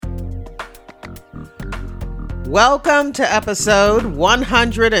Welcome to episode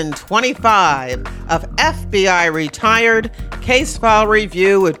 125 of FBI Retired Case File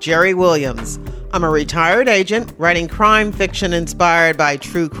Review with Jerry Williams. I'm a retired agent writing crime fiction inspired by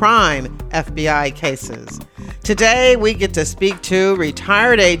true crime FBI cases. Today, we get to speak to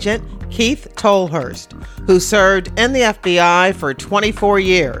retired agent Keith Tolhurst, who served in the FBI for 24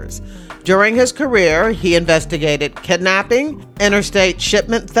 years. During his career, he investigated kidnapping, interstate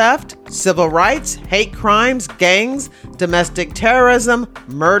shipment theft, civil rights, hate crimes, gangs, domestic terrorism,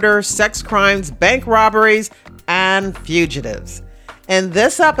 murder, sex crimes, bank robberies, and fugitives. In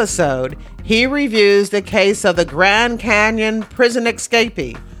this episode, he reviews the case of the Grand Canyon prison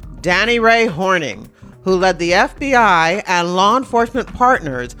escapee, Danny Ray Horning, who led the FBI and law enforcement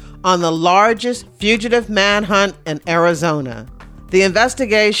partners on the largest fugitive manhunt in Arizona. The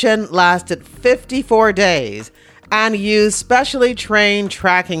investigation lasted 54 days and used specially trained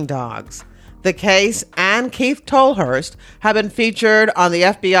tracking dogs. The case and Keith Tolhurst have been featured on the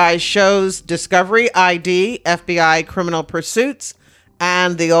FBI shows Discovery ID, FBI Criminal Pursuits,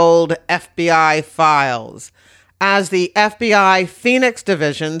 and the old FBI Files. As the FBI Phoenix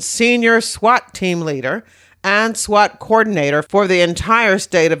Division's senior SWAT team leader and SWAT coordinator for the entire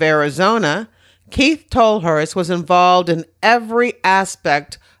state of Arizona, Keith Tolhurst was involved in every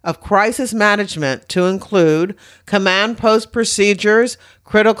aspect of crisis management to include command post procedures,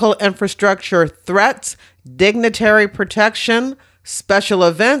 critical infrastructure threats, dignitary protection, special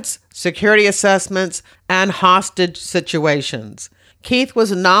events, security assessments, and hostage situations. Keith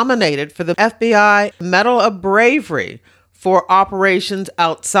was nominated for the FBI Medal of Bravery for operations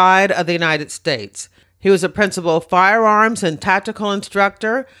outside of the United States. He was a principal firearms and tactical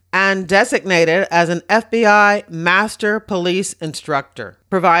instructor and designated as an FBI Master Police Instructor,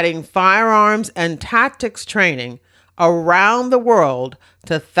 providing firearms and tactics training around the world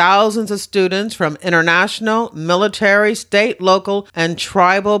to thousands of students from international, military, state, local, and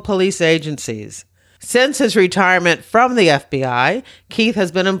tribal police agencies. Since his retirement from the FBI, Keith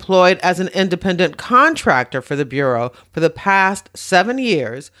has been employed as an independent contractor for the Bureau for the past 7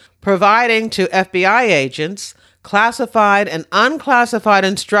 years, providing to FBI agents classified and unclassified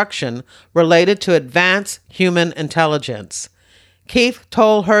instruction related to advanced human intelligence. Keith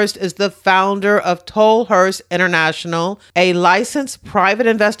Tolhurst is the founder of Tolhurst International, a licensed private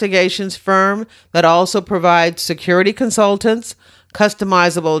investigations firm that also provides security consultants,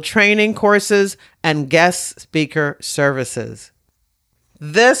 customizable training courses, and guest speaker services.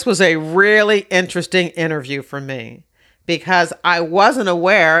 This was a really interesting interview for me because I wasn't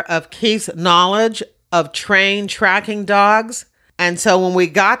aware of Keith's knowledge of trained tracking dogs. And so when we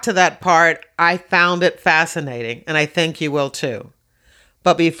got to that part, I found it fascinating, and I think you will too.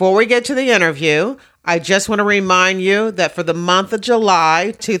 But before we get to the interview, I just want to remind you that for the month of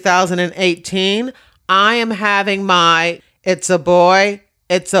July 2018, I am having my It's a Boy,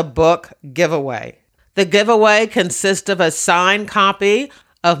 It's a Book giveaway. The giveaway consists of a signed copy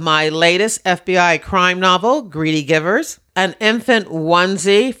of my latest FBI crime novel, Greedy Givers, an infant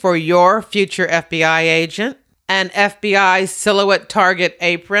onesie for your future FBI agent, an FBI silhouette target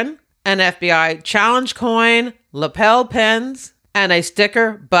apron, an FBI challenge coin, lapel pins, and a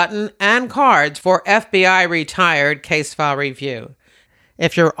sticker, button, and cards for FBI Retired Case File Review.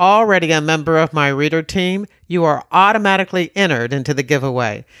 If you're already a member of my reader team, you are automatically entered into the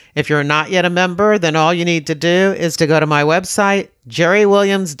giveaway. If you're not yet a member, then all you need to do is to go to my website,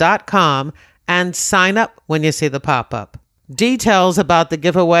 jerrywilliams.com, and sign up when you see the pop-up. Details about the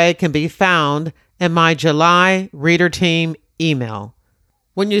giveaway can be found in my July reader team email.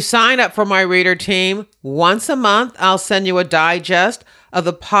 When you sign up for my reader team, once a month, I'll send you a digest of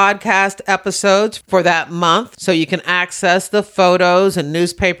the podcast episodes for that month so you can access the photos and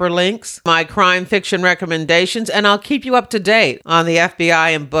newspaper links, my crime fiction recommendations, and I'll keep you up to date on the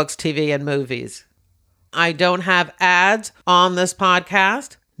FBI in books, TV, and movies. I don't have ads on this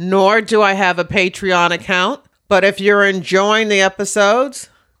podcast, nor do I have a Patreon account, but if you're enjoying the episodes,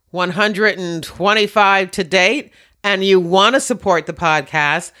 125 to date, and you want to support the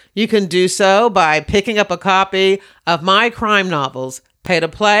podcast, you can do so by picking up a copy of my crime novels, Pay to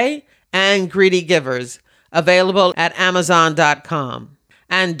Play and Greedy Givers, available at Amazon.com.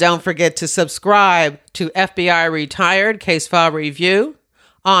 And don't forget to subscribe to FBI Retired Case File Review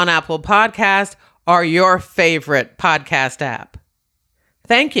on Apple Podcast or your favorite podcast app.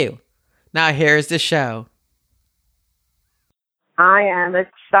 Thank you. Now here's the show. I am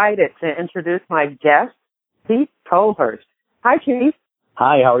excited to introduce my guest, Keith Tolhurst. Hi, Keith.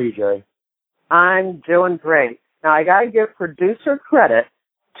 Hi, how are you, Jerry? I'm doing great. Now, I got to give producer credit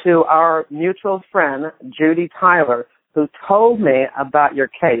to our mutual friend, Judy Tyler, who told me about your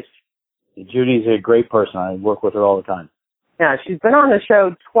case. Judy's a great person. I work with her all the time. Yeah, she's been on the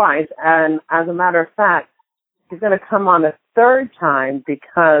show twice, and as a matter of fact, she's going to come on a third time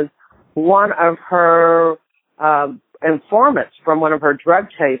because one of her informants from one of her drug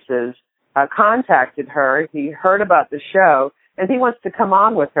cases contacted her. He heard about the show, and he wants to come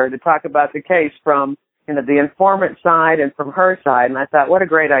on with her to talk about the case from the informant side and from her side. And I thought, what a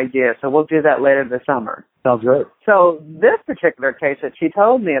great idea. So we'll do that later this summer. Sounds great. So this particular case that she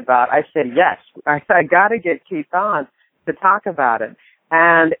told me about, I said, yes, I got to get Keith on to talk about it.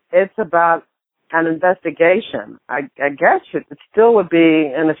 And it's about an investigation. I guess it still would be,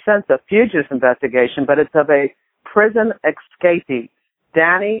 in a sense, a fugitive investigation, but it's of a prison escapee,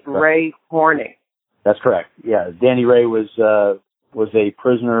 Danny Ray Horning. That's correct. Yeah, Danny Ray was a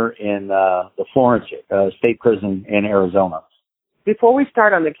prisoner in the Florence State Prison in Arizona. Before we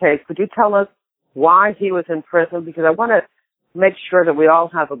start on the case, could you tell us why he was in prison? Because I want to make sure that we all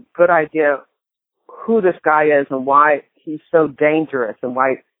have a good idea who this guy is and why he's so dangerous and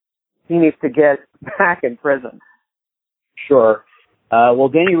why he needs to get back in prison. Sure. Well,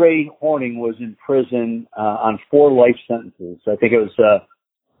 Danny Ray Horning was in prison on 4 life sentences. I think it was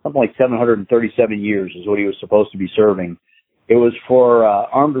something like 737 years is what he was supposed to be serving. It was for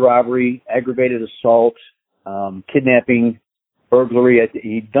armed robbery, aggravated assault, kidnapping, burglary.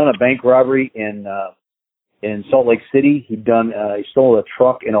 He'd done a bank robbery in Salt Lake City. He stole a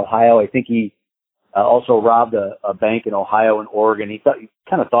truck in Ohio. I think he also robbed a bank in Ohio and Oregon. He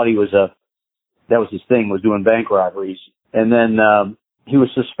kind of thought that was his thing, was doing bank robberies. And then he was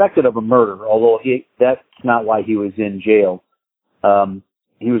suspected of a murder, although that's not why he was in jail.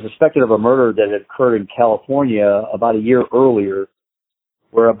 He was suspected of a murder that had occurred in California about a year earlier,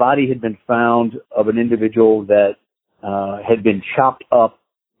 where a body had been found of an individual that had been chopped up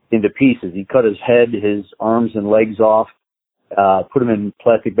into pieces. He cut his head, his arms and legs off, put them in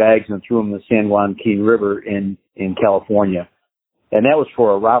plastic bags and threw them in the San Joaquin River in California. And that was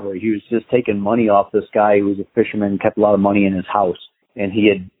for a robbery. He was just taking money off this guy who was a fisherman, kept a lot of money in his house. And he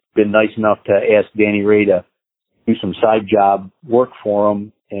had been nice enough to ask Danny Ray to do some side job work for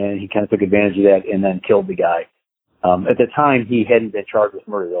him, and he kind of took advantage of that and then killed the guy. At the time, he hadn't been charged with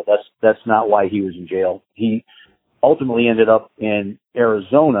murder, though. That's not why he was in jail. He ultimately ended up in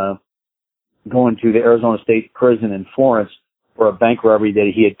Arizona, going to the Arizona State Prison in Florence for a bank robbery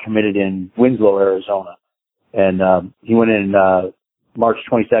that he had committed in Winslow, Arizona. And he went in March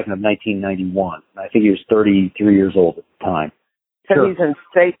 22nd of 1991. I think he was 33 years old at the time. So Sure. He's in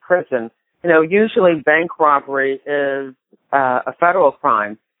state prison. Usually bank robbery is a federal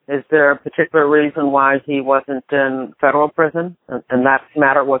crime. Is there a particular reason why he wasn't in federal prison and that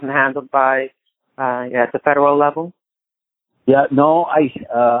matter wasn't handled by at the federal level? Yeah, no,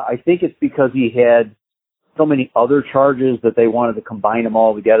 I think it's because he had so many other charges that they wanted to combine them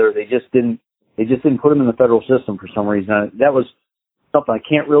all together. They just didn't put him in the federal system for some reason. That was something I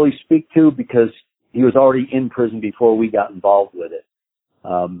can't really speak to because he was already in prison before we got involved with it.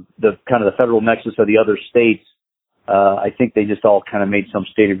 The kind of the federal nexus of the other states, I think they just all kind of made some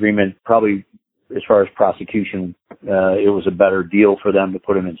state agreement. Probably as far as prosecution, it was a better deal for them to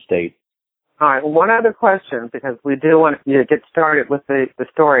put him in state. All right. One other question, because we do want you to get started with the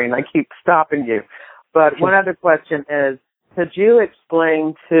story, and I keep stopping you. But one other question is, could you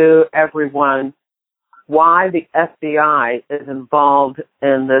explain to everyone why the FBI is involved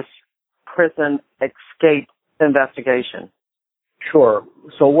in this prison escape investigation? Sure.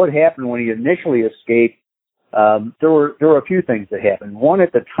 So what happened when he initially escaped, there were a few things that happened. One,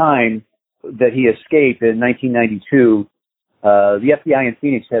 at the time that he escaped in 1992, the FBI in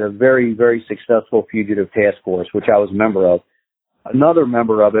Phoenix had a very, very successful fugitive task force, which I was a member of. Another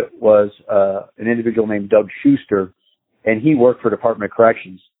member of it was an individual named Doug Schuster, and he worked for Department of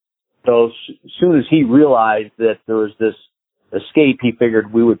Corrections. So as soon as he realized that there was this escape, he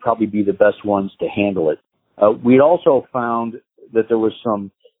figured we would probably be the best ones to handle it. We'd also found that there was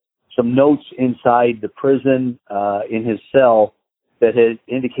some notes inside the prison in his cell that had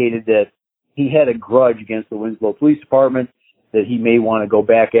indicated that he had a grudge against the Winslow Police Department, that he may want to go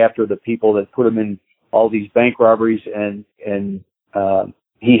back after the people that put him in all these bank robberies, and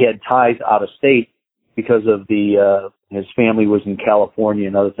he had ties out of state because of his family was in California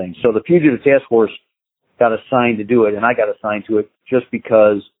and other things. So the Fugitive Task Force got assigned to do it, and I got assigned to it just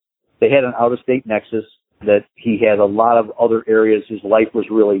because they had an out-of-state nexus, that he had a lot of other areas. His life was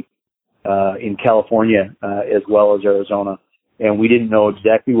really in California as well as Arizona, and we didn't know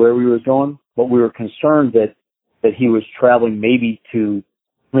exactly where we was going, but we were concerned that he was traveling maybe to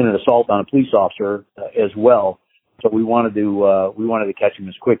commit an assault on a police officer as well. So we wanted to catch him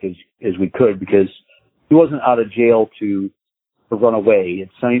as quick as we could, because he wasn't out of jail to run away. It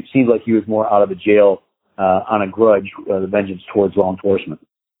seemed like he was more out of the jail on a grudge, the vengeance towards law enforcement.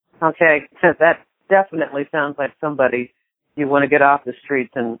 Okay, that definitely sounds like somebody you want to get off the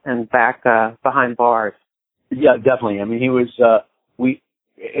streets and back behind bars. Yeah, definitely. I mean, he was.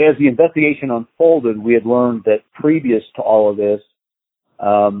 As the investigation unfolded, we had learned that previous to all of this,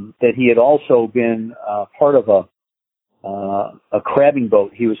 that he had also been part of a crabbing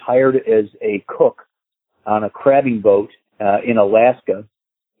boat. He was hired as a cook on a crabbing boat in Alaska,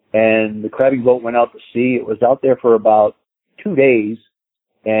 and the crabbing boat went out to sea. It was out there for about 2 days,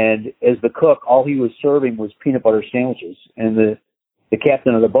 and as the cook, all he was serving was peanut butter sandwiches. And the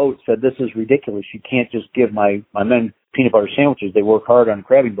captain of the boat said, "This is ridiculous. You can't just give my men peanut butter sandwiches. They work hard on a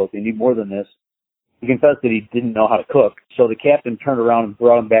crabbing boat. They need more than this." He confessed that he didn't know how to cook. So the captain turned around and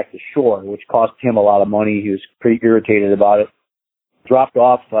brought him back to shore, which cost him a lot of money. He was pretty irritated about it. Dropped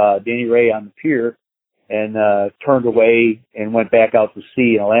off Danny Ray on the pier and turned away and went back out to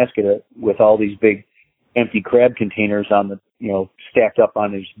sea in Alaska with all these big empty crab containers on the, stacked up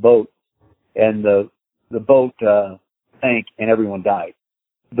on his boat. And the boat sank and everyone died.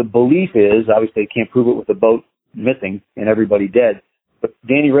 The belief is, obviously they can't prove it with the boat missing and everybody dead, but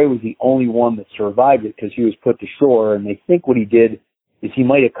Danny Ray was the only one that survived it because he was put to shore, and they think what he did is he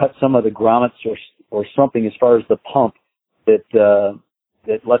might have cut some of the grommets or something as far as the pump that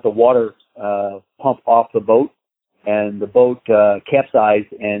let the water pump off the boat, and the boat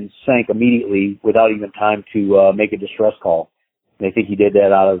capsized and sank immediately without even time to make a distress call. And they think he did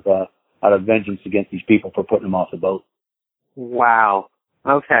that out of vengeance against these people for putting him off the boat. Wow.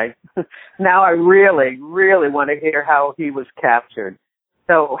 Okay. Now I really, really want to hear how he was captured.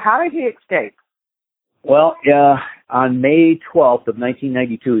 So how did he escape? Well, on May 12th of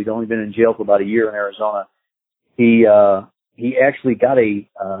 1992, he'd only been in jail for about a year in Arizona. He actually got a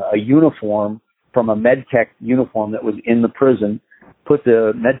uniform from a MedTech uniform that was in the prison, put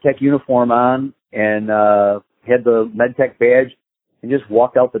the MedTech uniform on, and had the MedTech badge, and just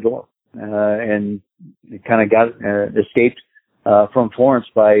walked out the door. And kind of escaped from Florence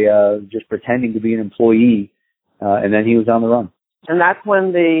by just pretending to be an employee, and then he was on the run. And that's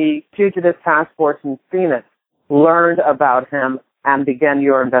when the Fugitive Task Force in Phoenix learned about him and began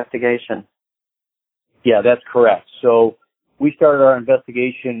your investigation. Yeah, that's correct. So we started our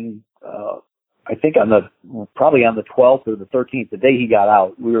investigation, I think probably on the 12th or the 13th, the day he got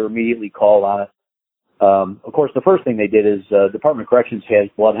out. We were immediately called on it. Of course, the first thing they did is Department of Corrections has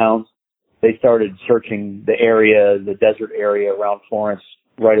bloodhounds. They started searching the area, the desert area around Florence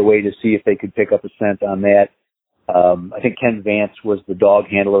right away to see if they could pick up a scent on that. I think Ken Vance was the dog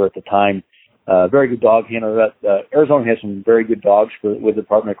handler at the time. Very good dog handler. Arizona has some very good dogs with the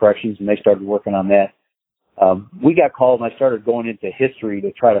Department of Corrections, and they started working on that. We got called, and I started going into history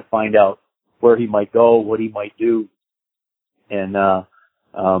to try to find out where he might go, what he might do, and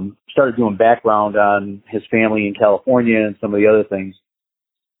started doing background on his family in California and some of the other things.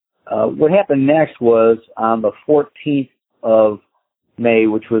 What happened next was on the 14th of May,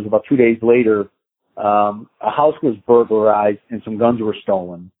 which was about 2 days later, a house was burglarized and some guns were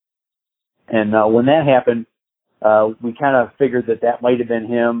stolen. And when that happened, we kind of figured that might have been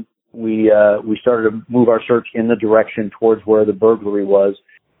him. We started to move our search in the direction towards where the burglary was.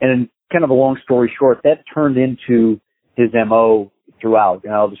 And kind of a long story short, that turned into his MO throughout,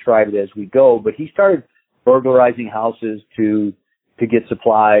 and I'll describe it as we go. But he started burglarizing houses to get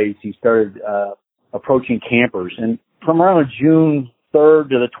supplies. He started approaching campers. And from around June 3rd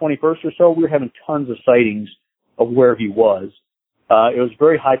to the 21st or so, we were having tons of sightings of where he was. It was a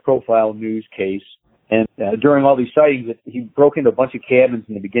very high-profile news case. And during all these sightings, he broke into a bunch of cabins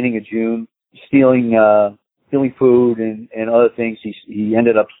in the beginning of June, stealing food and other things. He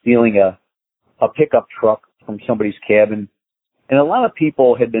ended up stealing a pickup truck from somebody's cabin. And a lot of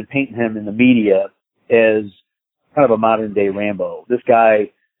people had been painting him in the media as kind of a modern-day Rambo. This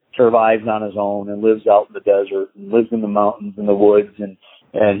guy survives on his own and lives out in the desert and lives in the mountains and the woods, and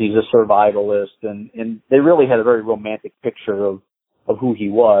he's a survivalist. And they really had a very romantic picture of who he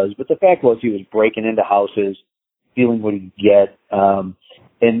was. But the fact was he was breaking into houses, stealing what he could get.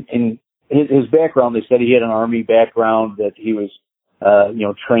 And his background, they said he had an Army background, that he was,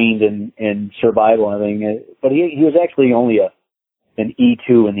 trained in survival and everything. But he was actually only an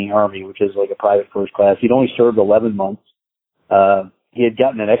E2 in the Army, which is like a private first class. He'd only served 11 months. He had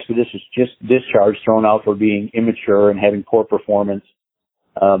gotten an expeditious discharge thrown out for being immature and having poor performance.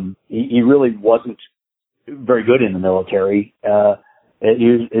 He really wasn't very good in the military.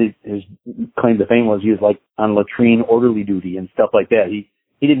 His claim to fame was he was like on latrine orderly duty and stuff like that.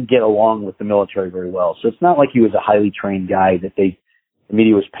 He didn't get along with the military very well. So it's not like he was a highly trained guy that the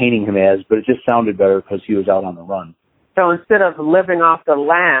media was painting him as, but it just sounded better because he was out on the run. So instead of living off the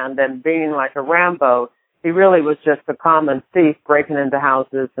land and being like a Rambo, he really was just a common thief breaking into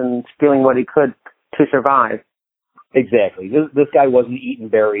houses and stealing what he could to survive. Exactly. This guy wasn't eating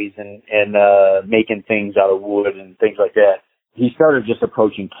berries and making things out of wood and things like that. He started just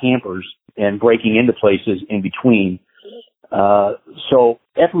approaching campers and breaking into places in between. So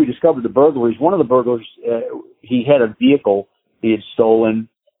after we discovered the burglaries, one of the burglars, he had a vehicle he had stolen,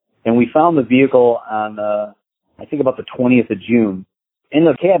 and we found the vehicle on, I think about the 20th of June. In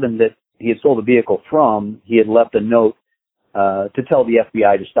the cabin that he had stole the vehicle from, he had left a note to tell the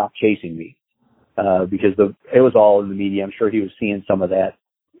FBI to stop chasing me, because it was all in the media. I'm sure he was seeing some of that,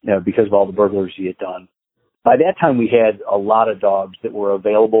 because of all the burglaries he had done. By that time, we had a lot of dogs that were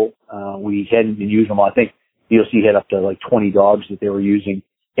available. We hadn't been using them. I think DOC had up to like 20 dogs that they were using.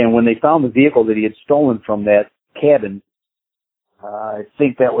 And when they found the vehicle that he had stolen from that cabin, I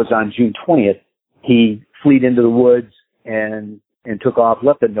think that was on June 20th, he fled into the woods and took off,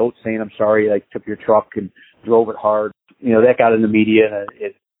 left a note saying, "I'm sorry, I took your truck," and drove it hard. That got in the media, and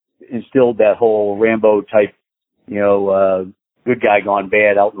it instilled that whole Rambo type, good guy gone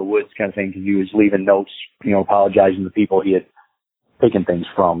bad out in the woods kind of thing, because he was leaving notes, apologizing to people he had taken things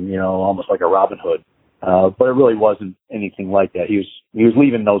from, almost like a Robin Hood. But it really wasn't anything like that. He was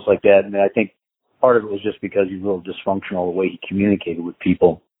leaving notes like that, and I think part of it was just because he's a little dysfunctional the way he communicated with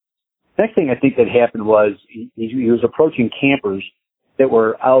people. Next thing I think that happened was he was approaching campers that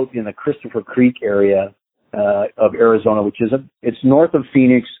were out in the Christopher Creek area of Arizona, which is it's north of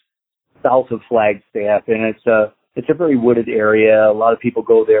Phoenix, south of Flagstaff, and it's a very wooded area. A lot of people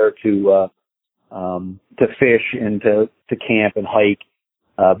go there to fish and to camp and hike.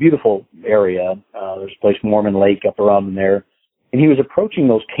 Beautiful area. There's a place, Mormon Lake, up around there. And he was approaching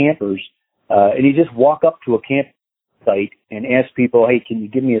those campers, and he just walk up to a campsite and ask people, "Hey, can you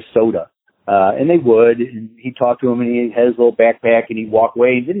give me a soda?" And they would. And he talked to them, and he had his little backpack, and he'd walk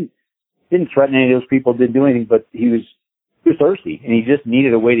away. He didn't threaten any of those people, didn't do anything, but he was thirsty, and he just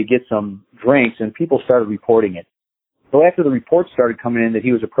needed a way to get some drinks, and people started reporting it. So after the reports started coming in that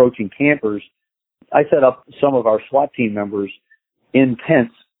he was approaching campers, I set up some of our SWAT team members in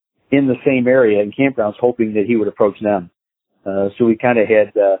tents in the same area in campgrounds, hoping that he would approach them. So we kind of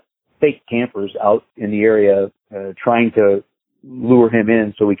had fake campers out in the area trying to lure him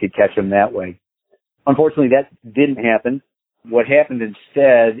in so we could catch him that way. Unfortunately, that didn't happen. What happened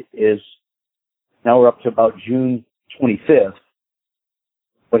instead is, now we're up to about June 25th.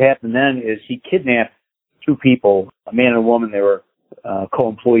 What happened then is he kidnapped two people, a man and a woman. They were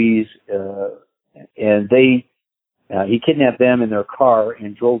co-employees, and he kidnapped them in their car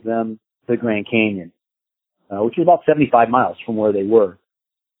and drove them to the Grand Canyon, which is about 75 miles from where they were.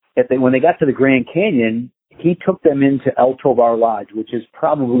 When they got to the Grand Canyon, he took them into El Tovar Lodge, which is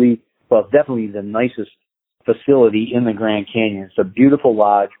definitely the nicest facility in the Grand Canyon. It's a beautiful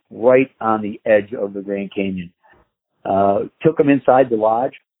lodge right on the edge of the Grand Canyon. Took them inside the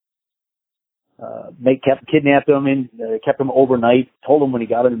lodge, kidnapped them and kept them overnight, told them when he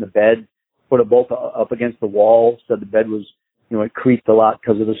got them in the bed, put them both up against the wall, said the bed was, it creaked a lot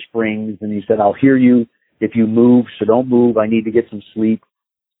because of the springs, and he said, "I'll hear you if you move, so don't move, I need to get some sleep."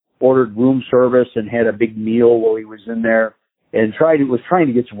 Ordered room service and had a big meal while he was in there, and was trying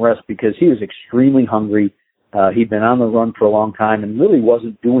to get some rest because he was extremely hungry. He'd been on the run for a long time and really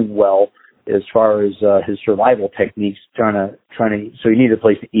wasn't doing well as far as his survival techniques, so he needed a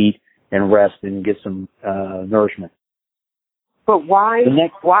place to eat and rest and get some nourishment. But why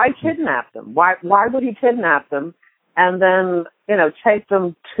kidnap them? Why would he kidnap them and then, take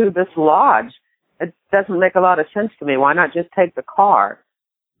them to this lodge? It doesn't make a lot of sense to me. Why not just take the car?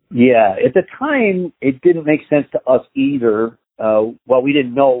 Yeah, at the time, it didn't make sense to us either. We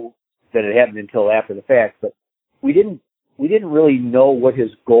didn't know that it happened until after the fact, but we didn't really know what his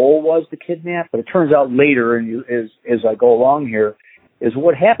goal was to kidnap. But it turns out later, and as I go along here, is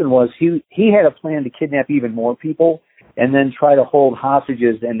what happened was he had a plan to kidnap even more people and then try to hold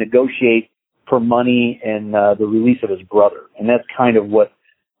hostages and negotiate for money and the release of his brother. And that's kind of what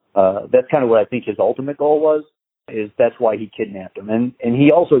I think his ultimate goal was. That's why he kidnapped them. And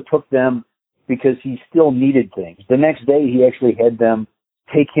he also took them because he still needed things. The next day, he actually had them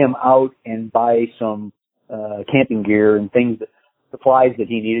take him out and buy some camping gear and supplies that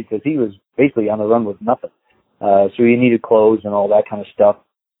he needed, because he was basically on the run with nothing. So he needed clothes and all that kind of stuff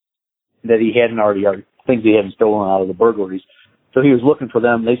that he hadn't already, things he hadn't stolen out of the burglaries. So he was looking for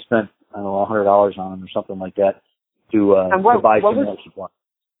them. They spent, $100 on them or something like that to buy some more supplies.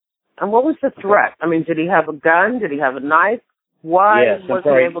 And what was the threat? I mean, did he have a gun? Did he have a knife? Why was he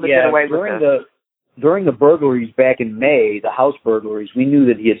able to get away with this? During the burglaries back in May, the house burglaries, we knew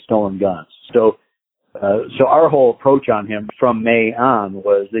that he had stolen guns. So So our whole approach on him from May on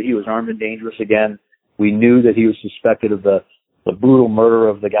was that he was armed and dangerous again. We knew that he was suspected of the brutal murder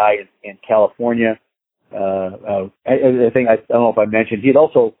of the guy in California. I don't know if I mentioned, he had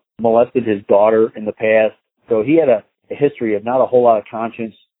also molested his daughter in the past. So he had a history of not a whole lot of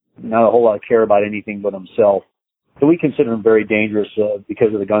conscience, not a whole lot of care about anything but himself. So we considered him very dangerous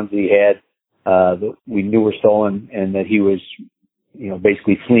because of the guns that he had, that we knew were stolen, and that he was,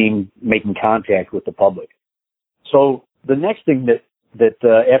 basically fleeing, making contact with the public. So the next thing that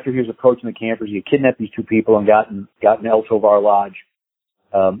after he was approaching the campers, he kidnapped these two people and got in El Tovar Lodge.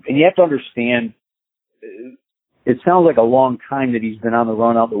 And you have to understand, it sounds like a long time that he's been on the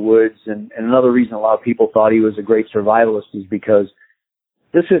run out in the woods. And another reason a lot of people thought he was a great survivalist is because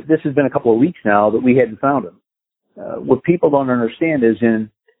this has been a couple of weeks now that we hadn't found him. What people don't understand is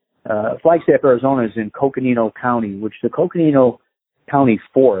in Flagstaff, Arizona is in Coconino County, which the Coconino County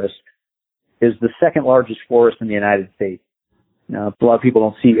Forest is the second largest forest in the United States. Now, a lot of people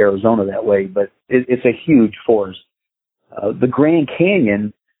don't see Arizona that way, but it's a huge forest. The Grand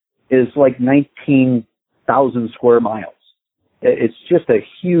Canyon is like 19,000 square miles. It's just a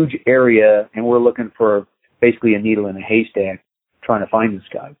huge area, and we're looking for basically a needle in a haystack trying to find this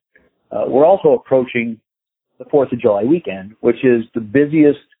guy. We're also approaching the 4th of July weekend, which is the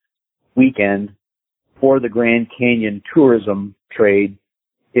busiest weekend for the Grand Canyon tourism trade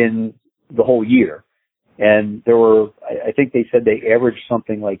in the whole year. And there were, I think they said they averaged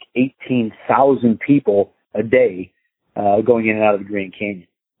something like 18,000 people a day going in and out of the Grand Canyon.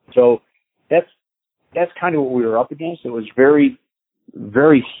 So that's kind of what we were up against. It was very,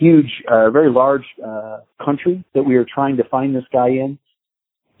 very huge, very large country that we were trying to find this guy in.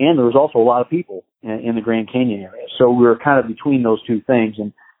 And there was also a lot of people in the Grand Canyon area. So we were kind of between those two things.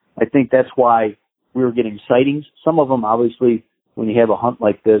 And I think that's why we were getting sightings. Some of them, obviously, when you have a hunt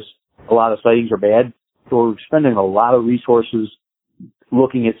like this, a lot of sightings are bad. So we're spending a lot of resources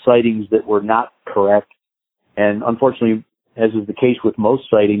looking at sightings that were not correct. And unfortunately, as is the case with most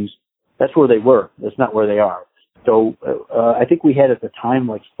sightings, that's where they were. That's not where they are. So I think we had at the time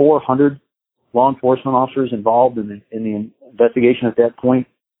like 400 law enforcement officers involved in the investigation at that point,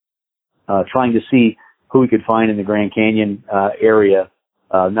 trying to see who we could find in the Grand Canyon area.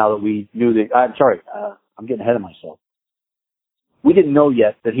 Now that we knew that, I'm getting ahead of myself. We didn't know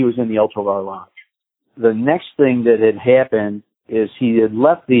yet that he was in the El Tovar Lodge. The next thing that had happened is he had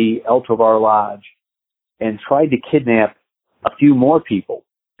left the El Tovar Lodge and tried to kidnap a few more people.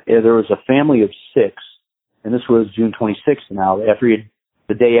 There was a family of 6, and this was June 26th now,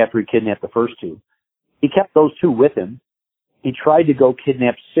 the day after he kidnapped the first 2. He kept those 2 with him. He tried to go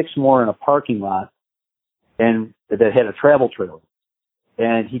kidnap 6 more in a parking lot and that had a travel trailer.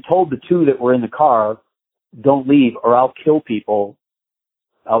 And he told the 2 that were in the car, don't leave or I'll kill people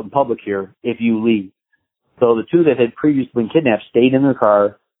out in public here if you leave. So the 2 that had previously been kidnapped stayed in their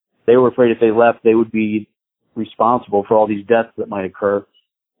car. They were afraid if they left, they would be responsible for all these deaths that might occur.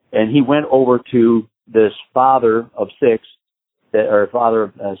 And he went over to this father of 6, father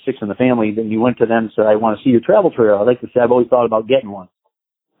of 6 in the family. Then he went to them and said, I want to see your travel trailer. I'd like to say I've always thought about getting one.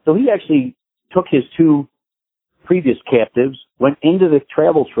 So he actually took his 2 previous captives, went into the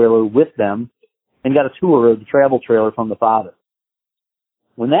travel trailer with them, and got a tour of the travel trailer from the father.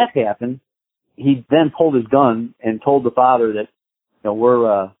 When that happened, he then pulled his gun and told the father that,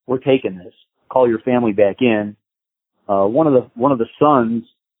 we're taking this. Call your family back in. One of the sons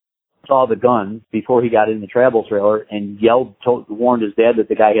saw the gun before he got in the travel trailer and warned his dad that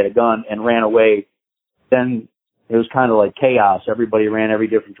the guy had a gun and ran away. Then it was kind of like chaos. Everybody ran every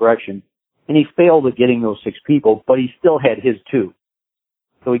different direction. And he failed at getting those 6 people, but he still had his 2.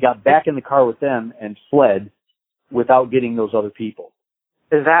 So he got back in the car with them and fled without getting those other people.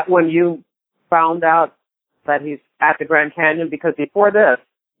 Is that when you found out that he's at the Grand Canyon? Because before this,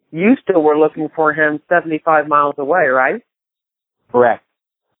 you still were looking for him 75 miles away, right? Correct.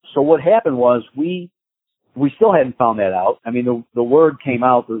 So what happened was we still hadn't found that out. I mean, the word came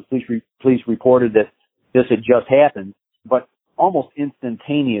out, the police reported that this had just happened, but almost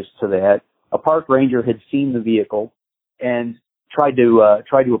instantaneous to that, a park ranger had seen the vehicle and tried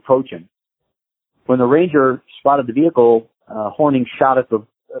to approach him. When the ranger spotted the vehicle, Horning shot at the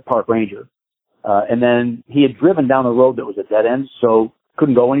park ranger. And then he had driven down a road that was a dead end, so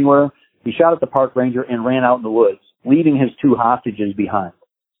couldn't go anywhere. He shot at the park ranger and ran out in the woods, leaving his 2 hostages behind.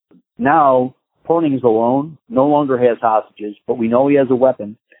 Now, Horning is alone, no longer has hostages, but we know he has a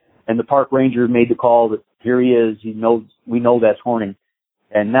weapon. And the park ranger made the call that here he is. We know that's Horning.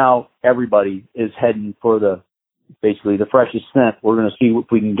 And now everybody is heading for basically the freshest scent. We're going to see if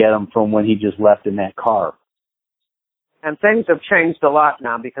we can get him from when he just left in that car. And things have changed a lot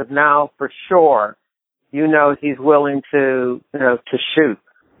now, because now for sure you know he's willing to, to shoot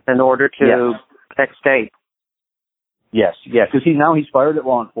in order to escape. Yes, yeah, because he's fired at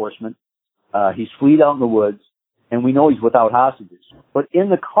law enforcement. He's fled out in the woods, and we know he's without hostages. But in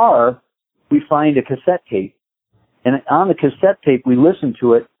the car, we find a cassette tape. And on the cassette tape, we listen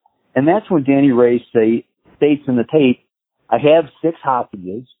to it, and that's when Danny Ray states in the tape, I have 6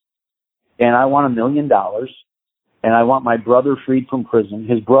 hostages, and I want $1 million, and I want my brother freed from prison.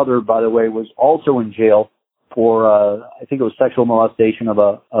 His brother, by the way, was also in jail for, I think it was sexual molestation of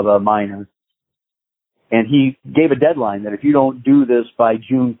a minor. And he gave a deadline that if you don't do this by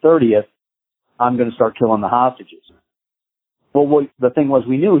June 30th, I'm going to start killing the hostages. Well, the thing was,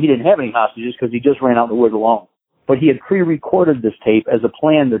 we knew he didn't have any hostages because he just ran out in the woods alone. But he had pre-recorded this tape as a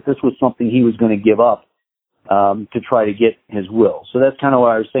plan that this was something he was going to give up to try to get his will. So that's kind of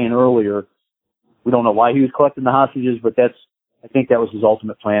what I was saying earlier. We don't know why he was collecting the hostages, but I think that was his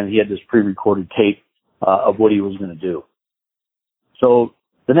ultimate plan. He had this pre-recorded tape of what he was going to do. So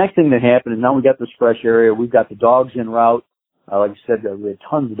the next thing that happened is now we got this fresh area. We've got the dogs en route. Like I said, we had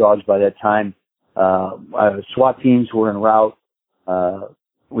tons of dogs by that time. SWAT teams were en route.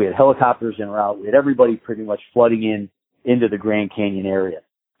 We had helicopters en route. We had everybody pretty much flooding into the Grand Canyon area.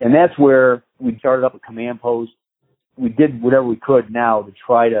 And that's where we started up a command post. We did whatever we could now to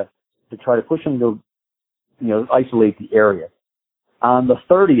try to push them to, isolate the area. On the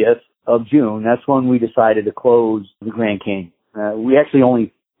 30th of June, that's when we decided to close the Grand Canyon. We actually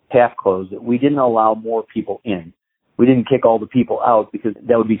only half closed it. We didn't allow more people in. We didn't kick all the people out because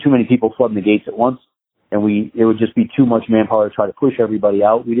that would be too many people flooding the gates at once. And it would just be too much manpower to try to push everybody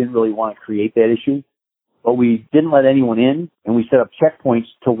out. We didn't really want to create that issue. But we didn't let anyone in, and we set up checkpoints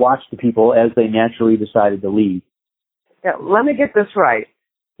to watch the people as they naturally decided to leave. Yeah, let me get this right.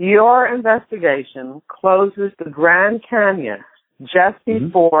 Your investigation closes the Grand Canyon just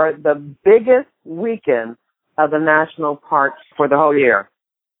before the biggest weekend of the national parks for the whole year.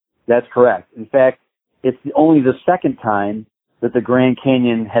 That's correct. In fact, it's only the second time that the Grand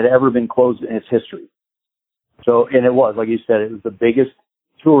Canyon had ever been closed in its history. So, and it was, like you said, it was the biggest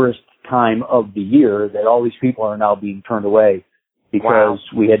tourist time of the year that all these people are now being turned away because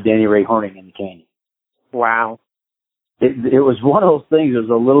we had Danny Ray Horning in the canyon. Wow. It was one of those things. It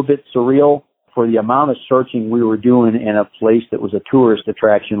was a little bit surreal for the amount of searching we were doing in a place that was a tourist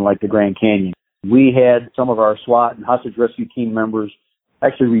attraction like the Grand Canyon. We had some of our SWAT and hostage rescue team members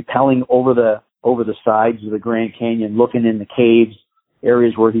actually rappelling over the sides of the Grand Canyon, looking in the caves,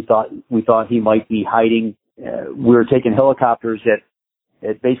 areas where we thought he might be hiding. We were taking helicopters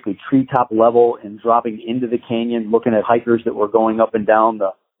at basically treetop level and dropping into the canyon, looking at hikers that were going up and down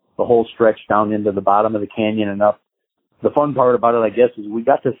the whole stretch down into the bottom of the canyon and up. The fun part about it, I guess, is we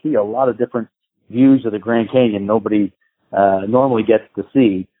got to see a lot of different views of the Grand Canyon nobody normally gets to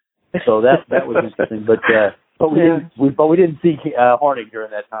see. So that was interesting. But we didn't see Horning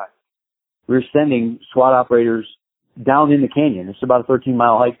during that time. We were sending SWAT operators down in the canyon. It's about a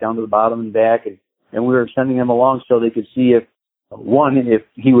 13-mile hike down to the bottom and back, and we were sending them along so they could see if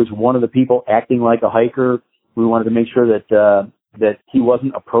he was one of the people acting like a hiker. We wanted to make sure that he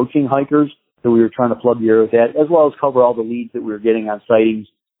wasn't approaching hikers. So we were trying to flood the area with that, as well as cover all the leads that we were getting on sightings.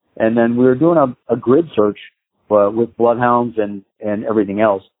 And then we were doing a grid search with bloodhounds and everything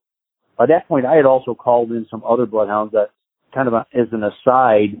else. By that point, I had also called in some other bloodhounds that kind of as an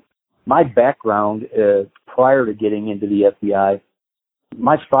aside, my background prior to getting into the FBI,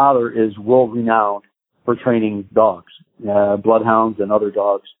 my father is world renowned for training dogs, bloodhounds and other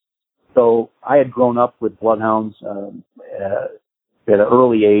dogs. So I had grown up with bloodhounds at an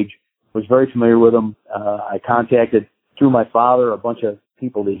early age, was very familiar with them. I contacted, through my father, a bunch of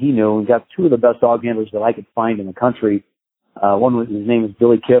people that he knew, and got 2 of the best dog handlers that I could find in the country. His name was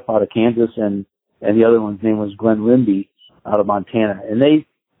Billy Kiff out of Kansas, and the other one's name was Glenn Rimby out of Montana. And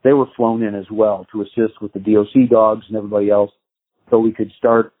they were flown in as well to assist with the DOC dogs and everybody else, so we could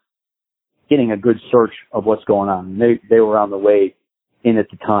start getting a good search of what's going on. And they were on the way in at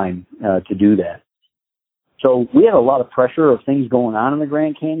the time to do that. So we had a lot of pressure of things going on in the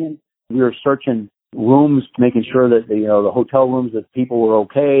Grand Canyon. We were searching rooms, making sure that the hotel rooms, that people were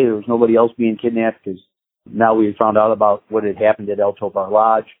okay. There was nobody else being kidnapped, because now we had found out about what had happened at El Tobar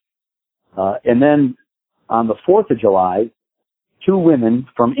Lodge. And then on the 4th of July, 2 women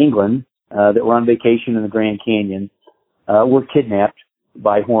from England that were on vacation in the Grand Canyon were kidnapped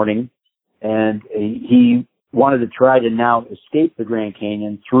by Horning, and he wanted to try to now escape the Grand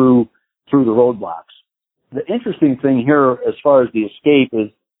Canyon through the roadblocks. The interesting thing here as far as the escape is,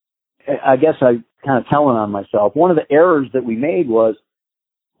 I guess I kind of telling on myself, one of the errors that we made was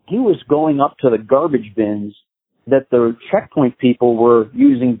he was going up to the garbage bins that the checkpoint people were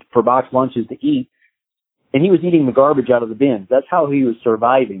using for box lunches to eat, and he was eating the garbage out of the bins. That's how he was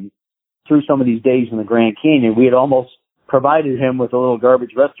surviving through some of these days in the Grand Canyon. We had almost provided him with a little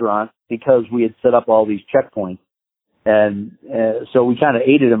garbage restaurant because we had set up all these checkpoints. And so we kind of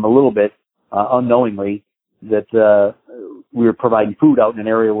aided him a little bit unknowingly that we were providing food out in an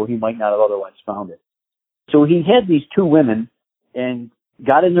area where he might not have otherwise found it. So he had these two women and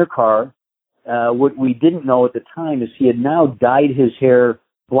got in their car. What we didn't know at the time is he had now dyed his hair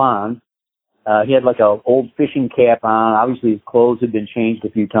blonde. He had like a old fishing cap on. Obviously his clothes had been changed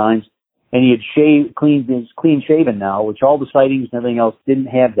a few times. And he had clean shaven now, which all the sightings and everything else didn't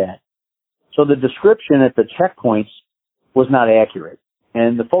have that. So the description at the checkpoints was not accurate.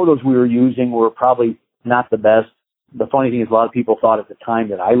 And the photos we were using were probably not the best. The funny thing is a lot of people thought at the time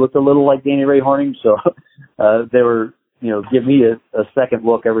that I looked a little like Danny Ray Horning. So, they were, give me a second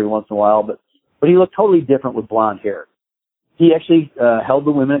look every once in a while, but he looked totally different with blonde hair. He actually, held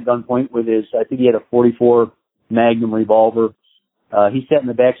the women at gunpoint with I think he had a .44 Magnum revolver. He sat in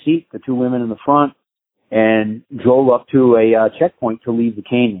the back seat, the two women in the front, and drove up to a checkpoint to leave the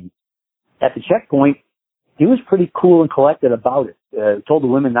canyon. At the checkpoint, he was pretty cool and collected about it. Told the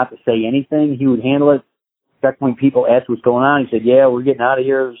women not to say anything. He would handle it. Checkpoint people asked what's going on. He said, yeah, we're getting out of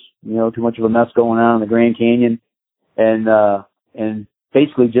here. There's, too much of a mess going on in the Grand Canyon. And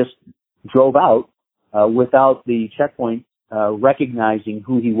basically just drove out, without the checkpoint, recognizing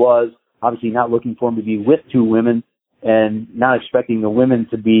who he was, obviously not looking for him to be with two women, and not expecting the women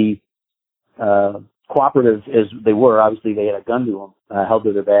to be cooperative as they were. Obviously, they had a gun to them, held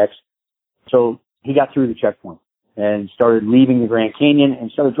to their backs. So he got through the checkpoint and started leaving the Grand Canyon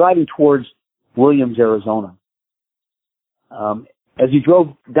and started driving towards Williams, Arizona. As he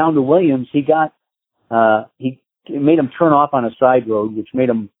drove down to Williams, he made him turn off on a side road, which made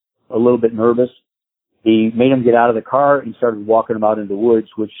him a little bit nervous. He made him get out of the car and started walking him out into the woods,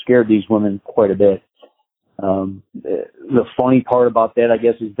 which scared these women quite a bit. The funny part about that, I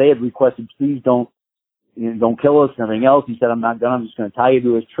guess, is they had requested, please don't kill us and everything else. He said, I'm not gonna, I'm just gonna tie you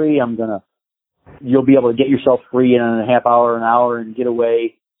to a tree. You'll be able to get yourself free in a half hour, an hour and get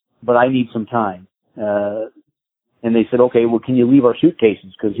away, but I need some time. And they said, okay, well, can you leave our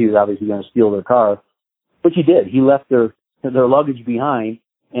suitcases? Cause he was obviously going to steal their car, which he did. He left their luggage behind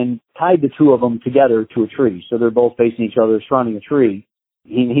and tied the two of them together to a tree. So they're both facing each other, surrounding a tree.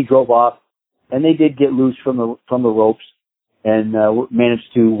 He drove off. And they did get loose from the ropes and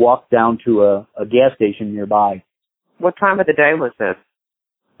managed to walk down to a gas station nearby. What time of the day was this?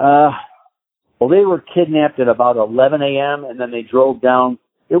 Well, they were kidnapped at about 11 a.m. and then they drove down.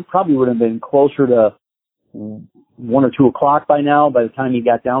 It probably would have been closer to 1 or 2 o'clock by now. By the time he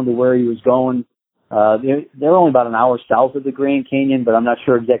got down to where he was going, they're only about an hour south of the Grand Canyon, but I'm not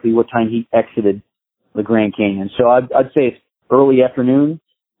sure exactly what time he exited the Grand Canyon. So I'd say it's early afternoon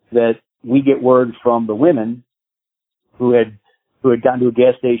that we get word from the women who had gotten to a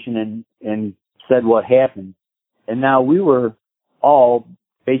gas station and said what happened. And now we were all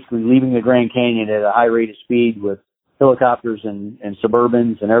basically leaving the Grand Canyon at a high rate of speed with helicopters and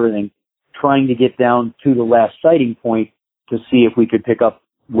Suburbans and everything, trying to get down to the last sighting point to see if we could pick up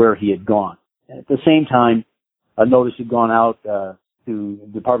where he had gone. At the same time, a notice had gone out to the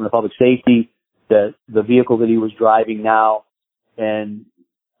Department of Public Safety that the vehicle that he was driving now, and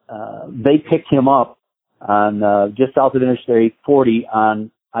they picked him up on just south of Interstate 40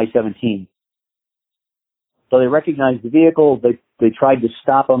 on I-17. So they recognized the vehicle. They tried to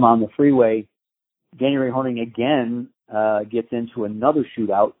stop him on the freeway. Danny Ray Horning again gets into another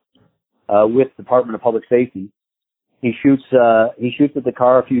shootout with Department of Public Safety. He shoots at the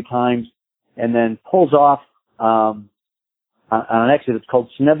car a few times and then pulls off on an exit. It's called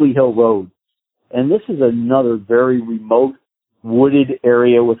Snebley Hill Road. And this is another very remote, wooded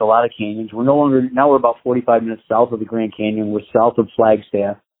area with a lot of canyons. Now we're about 45 minutes south of the Grand Canyon. We're south of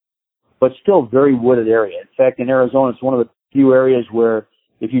Flagstaff, but still very wooded area. In fact, in Arizona, it's one of the few areas where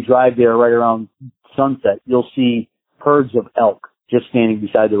if you drive there right around sunset, you'll see herds of elk just standing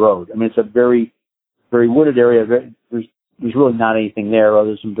beside the road. I mean, it's a very, very wooded area. There's really not anything there other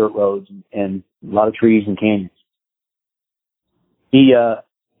than some dirt roads and a lot of trees and canyons. He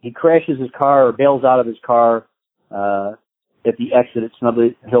crashes his car or bails out of his car at the exit at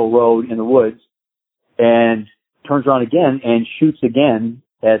Snubbly Hill Road in the woods, and turns around again and shoots again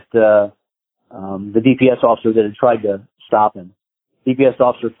at the DPS officer that had tried to stop him. DPS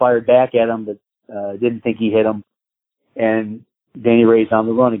officer fired back at him, but didn't think he hit him, and Danny Ray's on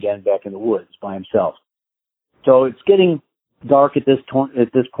the run again back in the woods by himself. So it's getting dark at this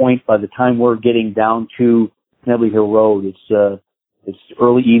point. By the time we're getting down to Snubbly Hill Road, it's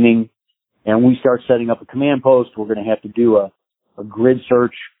early evening, and we start setting up a command post. We're going to have to do a grid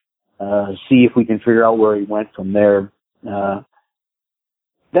search see if we can figure out where he went from there.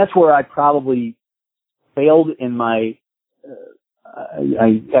 That's where I probably failed in my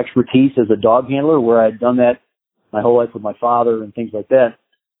expertise as a dog handler, where I'd done that my whole life with my father and things like that.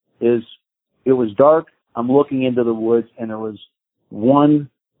 Is it was dark, I'm looking into the woods, and there was one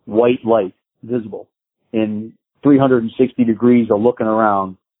white light visible in 360 degrees of looking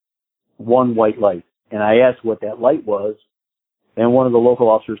around, one white light. And I asked what that light was, and one of the local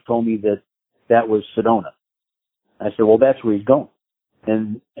officers told me that was Sedona. I said, well, that's where he's going.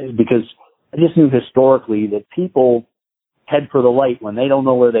 And because I just knew historically that people head for the light when they don't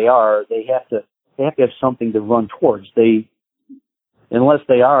know where they are. They have to have something to run towards. Unless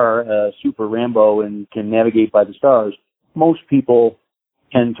they are super Rambo and can navigate by the stars, most people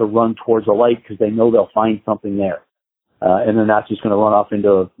tend to run towards a light because they know they'll find something there. And they're not just going to run off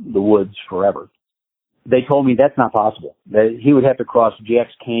into the woods forever. They told me that's not possible. That he would have to cross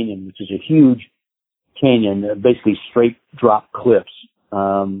Jack's Canyon, which is a huge canyon, basically straight drop cliffs.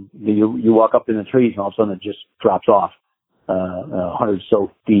 You walk up in the trees and all of a sudden it just drops off 100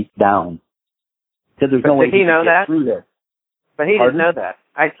 so feet down. So there's no way he could get through there. But he didn't know that.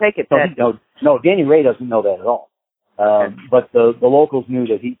 I take it that. No, Danny Ray doesn't know that at all. But the locals knew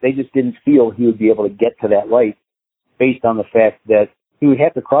that they just didn't feel he would be able to get to that light based on the fact that he would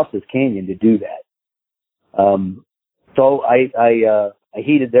have to cross this canyon to do that. So I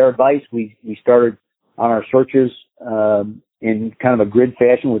heeded their advice. We started on our searches in kind of a grid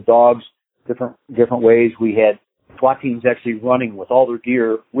fashion with dogs, different ways. We had SWAT teams actually running with all their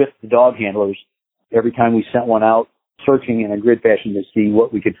gear with the dog handlers every time we sent one out, searching in a grid fashion to see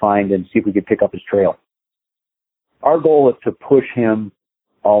what we could find and see if we could pick up his trail. Our goal was to push him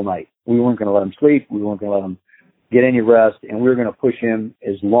all night. We weren't going to let him sleep. We weren't going to let him get any rest, and we were going to push him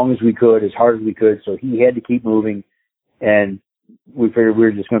as long as we could, as hard as we could, so he had to keep moving, and we figured we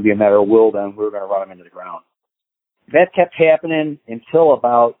were just going to be a matter of will then. We were going to run him into the ground. That kept happening until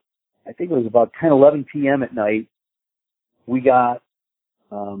about 10, 11 p.m. at night. We got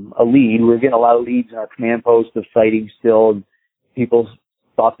a lead. We were getting a lot of leads in our command post of sightings still, and people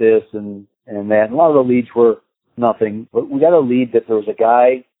thought this and that. And a lot of the leads were nothing, but we got a lead that there was a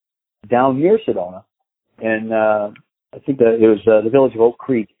guy down near Sedona, and I think that it was the village of Oak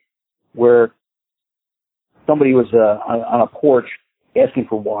Creek, where somebody was on a porch asking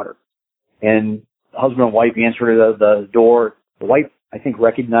for water, and husband and wife answered the door. The wife, I think,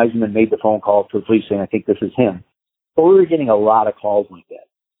 recognized him and made the phone call to the police saying, I think this is him. But we were getting a lot of calls like that.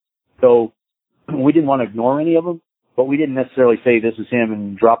 So we didn't want to ignore any of them, but we didn't necessarily say this is him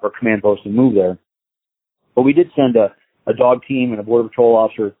and drop our command post and move there. But we did send a dog team and a border patrol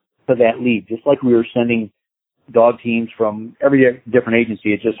officer to that lead, just like we were sending dog teams from every different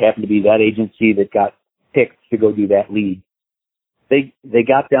agency. It just happened to be that agency that got picked to go do that lead. They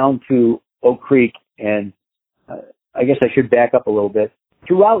got down to Oak Creek, and I guess I should back up a little bit.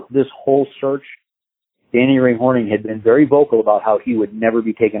 Throughout this whole search, Danny Ray Horning had been very vocal about how he would never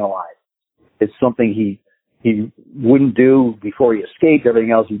be taken alive. It's something he wouldn't do before he escaped,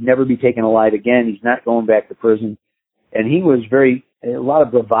 everything else. He'd never be taken alive again. He's not going back to prison. And he was a lot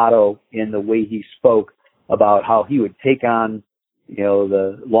of bravado in the way he spoke about how he would take on,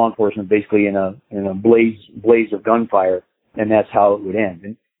 the law enforcement basically in a blaze of gunfire, and that's how it would end.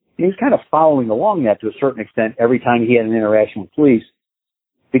 And he was kind of following along that to a certain extent every time he had an interaction with police,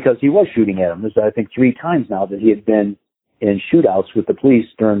 because he was shooting at them. There's, I think, 3 times now that he had been in shootouts with the police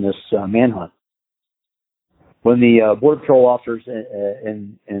during this manhunt. When the border patrol officers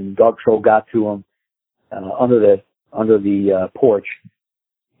and dog patrol got to him under the porch,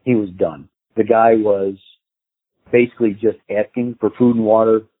 he was done. The guy was basically just asking for food and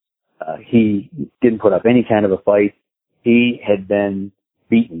water. He didn't put up any kind of a fight. He had been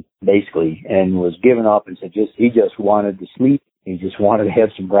beaten, basically, and was given up and said he just wanted to sleep. He just wanted to have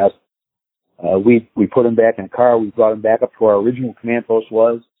some rest. We put him back in a car. We brought him back up to our original command post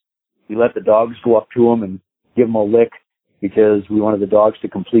was. We let the dogs go up to him and give him a lick because we wanted the dogs to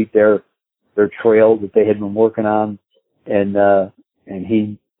complete their trail that they had been working on. And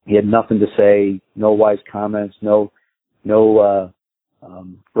he had nothing to say, no wise comments, no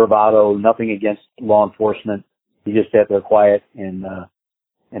bravado, nothing against law enforcement. He just sat there quiet and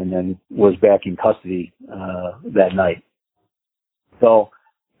then was back in custody that night. So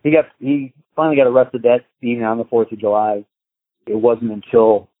he finally got arrested that evening on the 4th of July. It wasn't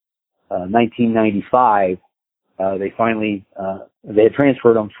until 1995 they had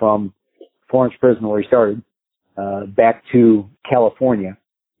transferred him from Florence Prison, where he started, back to California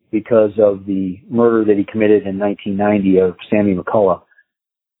because of the murder that he committed in 1990 of Sammy McCullough.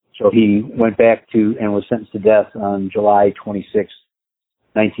 So he went back and was sentenced to death on July 26,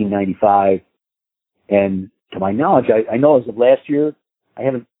 1995. And to my knowledge, I know as of last year, I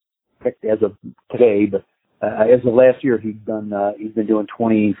haven't checked as of today, but as of last year, he's been doing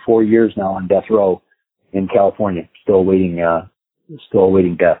 24 years now on death row in California, still awaiting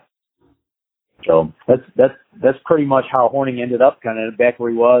death. So that's pretty much how Horning ended up, kind of back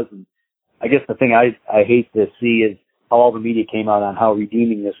where he was. And I guess the thing I hate to see is how all the media came out on how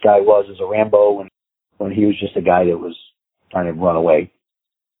redeeming this guy was as a Rambo when he was just a guy that was trying to run away.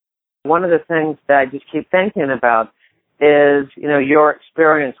 One of the things that I just keep thinking about is, your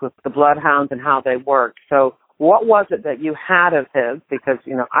experience with the bloodhounds and how they worked. So what was it that you had of his? Because,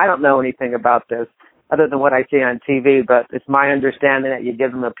 I don't know anything about this other than what I see on TV, but it's my understanding that you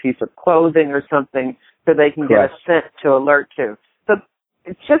give them a piece of clothing or something so they can get a scent to alert to. So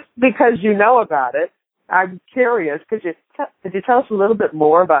it's just because you know about it, I'm curious. Could you tell us a little bit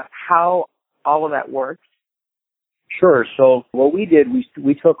more about how all of that works? Sure. So what we did,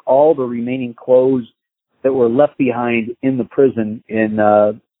 we took all the remaining clothes that were left behind in the prison in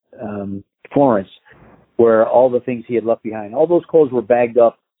Florence, where all the things he had left behind, all those clothes were bagged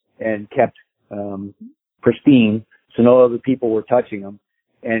up and kept pristine, so no other people were touching them.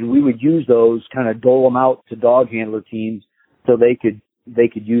 And we would use those, kind of dole them out to dog handler teams so they could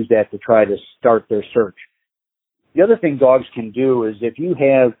use that to try to start their search. The other thing dogs can do is if you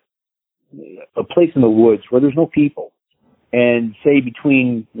have a place in the woods where there's no people, and say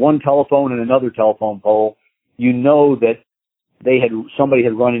between one telephone and another telephone pole, that somebody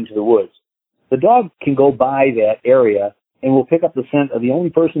had run into the woods. The dog can go by that area and will pick up the scent of the only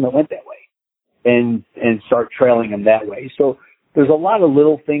person that went that way and start trailing them that way. So there's a lot of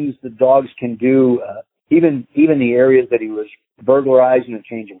little things that dogs can do. Even the areas that he was burglarizing and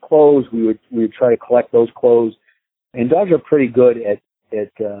changing clothes, we would try to collect those clothes. And dogs are pretty good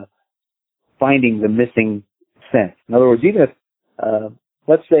at finding the missing scent. In other words, even if,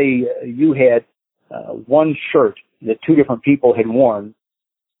 let's say you had one shirt that two different people had worn,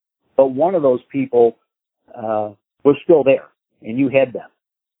 but one of those people was still there, and you had them.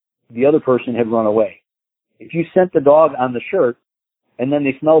 The other person had run away. If you sent the dog on the shirt, and then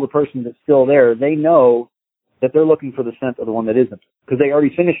they smell the person that's still there, they know that they're looking for the scent of the one that isn't, because they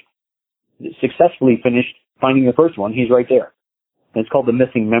already successfully finished finding the first one. He's right there. And it's called the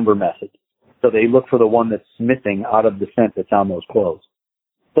missing member method. So they look for the one that's missing out of the scent that's on those clothes.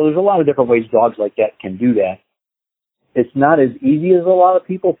 So there's a lot of different ways dogs like that can do that. It's not as easy as a lot of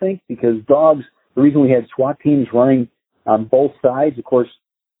people think, because dogs, the reason we had SWAT teams running on both sides, of course,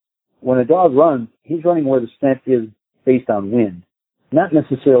 when a dog runs, he's running where the scent is based on wind, not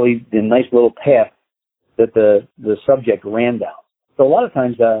necessarily the nice little path that the subject ran down. So a lot of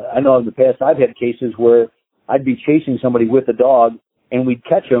times, I know in the past I've had cases where I'd be chasing somebody with a dog, and we'd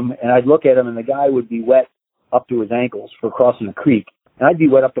catch him, and I'd look at him, and the guy would be wet up to his ankles for crossing a creek, and I'd be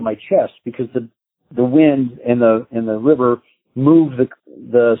wet up to my chest because the wind and the river moved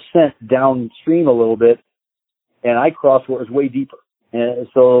the scent downstream a little bit, and I crossed where it was way deeper. And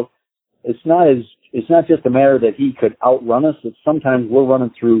so it's not just a matter that he could outrun us. It's sometimes we're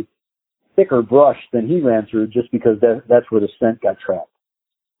running through thicker brush than he ran through just because that's where the scent got trapped.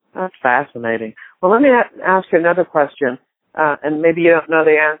 That's fascinating. Well, let me ask you another question, and maybe you don't know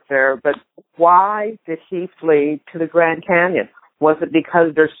the answer, but why did he flee to the Grand Canyon? Was it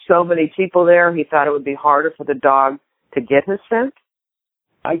because there's so many people there, he thought it would be harder for the dog to get his scent?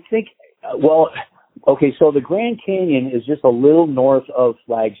 I think, so the Grand Canyon is just a little north of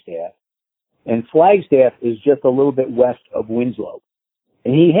Flagstaff, and Flagstaff is just a little bit west of Winslow.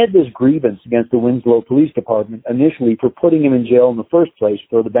 And he had this grievance against the Winslow Police Department initially for putting him in jail in the first place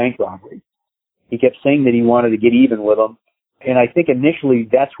for the bank robbery. He kept saying that he wanted to get even with them, and I think initially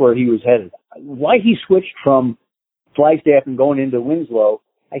that's where he was headed. Why he switched from Flagstaff and going into Winslow,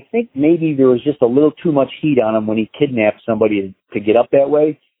 I think maybe there was just a little too much heat on him when he kidnapped somebody to get up that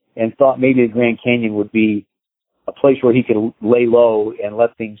way, and thought maybe the Grand Canyon would be a place where he could lay low and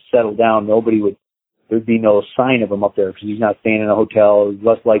let things settle down. There'd be no sign of him up there because he's not staying in a hotel,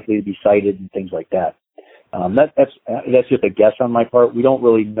 less likely to be cited and things like that. That's just a guess on my part. We don't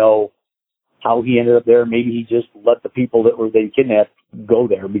really know how he ended up there. Maybe he just let the people that they kidnapped go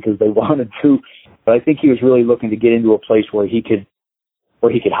there because they wanted to. But I think he was really looking to get into a place where he could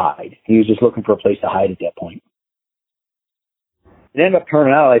hide. He was just looking for a place to hide at that point. It ended up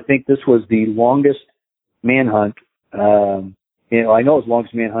turning out, I think this was the longest manhunt. I know it was the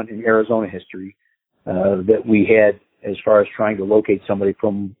longest manhunt in Arizona history that we had as far as trying to locate somebody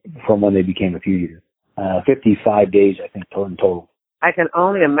from when they became a fugitive. 55 days, I think, in total. I can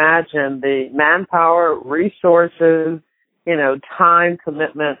only imagine the manpower, resources, time,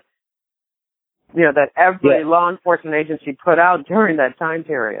 commitment. that every law enforcement agency put out during that time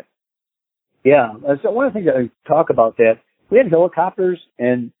period. Yeah. So one of the things that I talk about that, we had helicopters,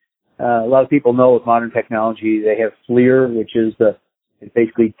 and a lot of people know with modern technology, they have FLIR, which is it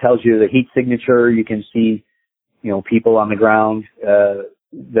basically tells you the heat signature. You can see, people on the ground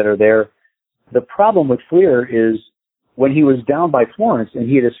that are there. The problem with FLIR is when he was down by Florence and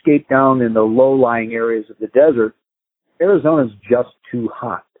he had escaped down in the low-lying areas of the desert, Arizona's just too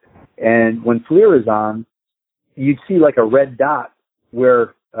hot. And when FLIR is on, you'd see like a red dot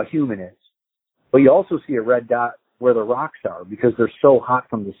where a human is. But you also see a red dot where the rocks are because they're so hot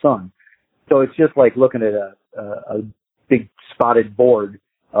from the sun. So it's just like looking at a big spotted board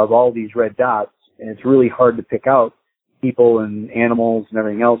of all these red dots, and it's really hard to pick out people and animals and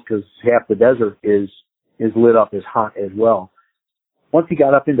everything else because half the desert is lit up as hot as well. Once he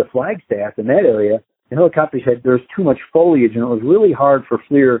got up into Flagstaff in that area, the helicopter said there's too much foliage, and it was really hard for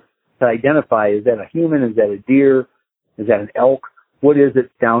FLIR to identify, is that a human, is that a deer, is that an elk, what is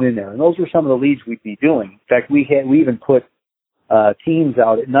it down in there? And those were some of the leads we'd be doing. In fact, we even put teams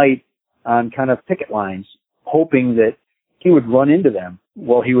out at night on kind of picket lines, hoping that he would run into them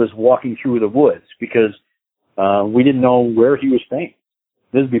while he was walking through the woods, because we didn't know where he was staying.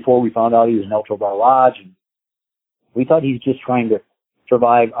 This is before we found out he was in El Tovar Lodge, and we thought he was just trying to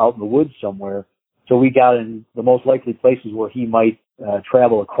survive out in the woods somewhere. So we got in the most likely places where he might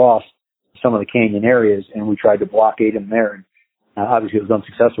travel across some of the canyon areas, and we tried to blockade him there. And obviously it was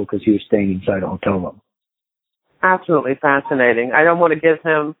unsuccessful because he was staying inside a hotel room. Absolutely fascinating. I don't want to give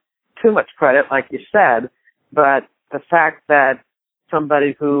him too much credit, like you said, but the fact that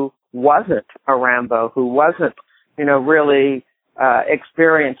somebody who wasn't a Rambo, who wasn't, really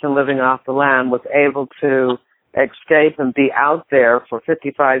experienced in living off the land, was able to escape and be out there for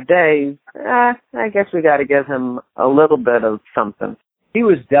 55 days, I guess we got to give him a little bit of something. He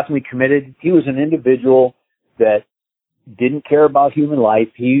was definitely committed. He was an individual that didn't care about human life.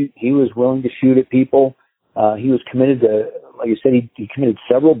 He was willing to shoot at people. He was committed to, like you said, he committed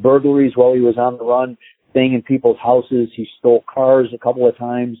several burglaries while he was on the run, staying in people's houses. He stole cars a couple of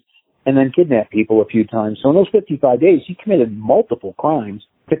times and then kidnapped people a few times. So in those 55 days, he committed multiple crimes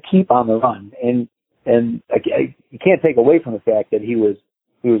to keep on the run. And you can't take away from the fact that he was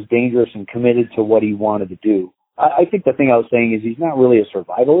dangerous and committed to what he wanted to do. I think the thing I was saying is he's not really a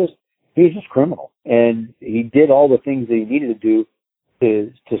survivalist. He's just criminal. And he did all the things that he needed to do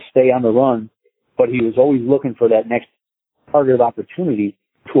to stay on the run, but he was always looking for that next target of opportunity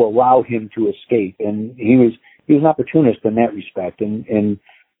to allow him to escape. And he was an opportunist in that respect, and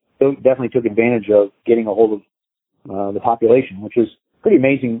definitely took advantage of getting a hold of the population, which is pretty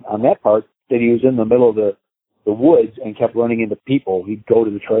amazing on that part, that he was in the middle of the woods and kept running into people. He'd go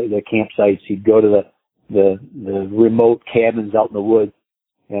to the campsites. He'd go to the remote cabins out in the woods.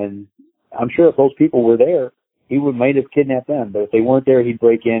 And I'm sure if those people were there, he might have kidnapped them. But if they weren't there, he'd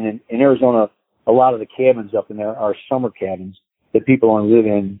break in. And in Arizona, a lot of the cabins up in there are summer cabins that people only live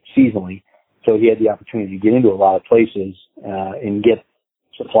in seasonally. So he had the opportunity to get into a lot of places and get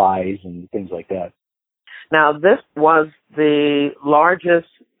supplies and things like that. Now, this was the largest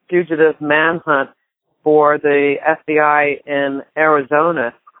fugitive manhunt for the FBI in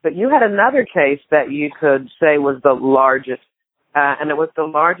Arizona, but you had another case that you could say was the largest, and it was the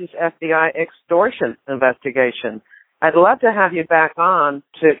largest FBI extortion investigation. I'd love to have you back on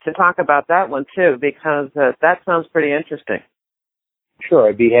to talk about that one, too, because that sounds pretty interesting. Sure,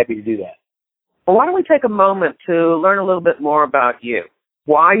 I'd be happy to do that. Well, why don't we take a moment to learn a little bit more about you?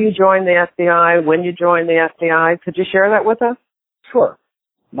 Why you joined the FBI, when you joined the FBI. Could you share that with us? Sure.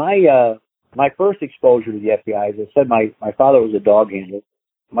 My first exposure to the FBI, as I said, my father was a dog handler.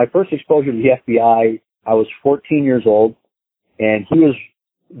 My first exposure to the FBI, I was 14 years old, and he was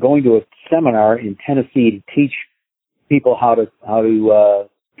going to a seminar in Tennessee to teach people how to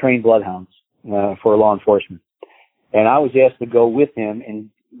train bloodhounds for law enforcement. And I was asked to go with him, and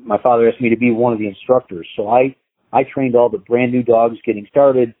my father asked me to be one of the instructors. So I trained all the brand new dogs getting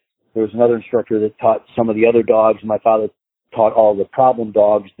started. There was another instructor that taught some of the other dogs, and my father taught all the problem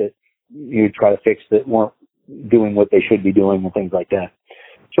dogs that you try to fix that weren't doing what they should be doing and things like that.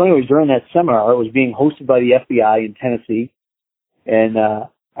 So anyways, during that seminar, it was being hosted by the FBI in Tennessee. And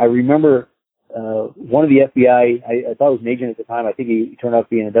I remember one of the FBI, I thought he was an agent at the time. I think he turned out to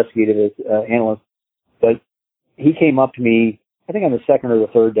be an investigative analyst. But he came up to me, I think on the second or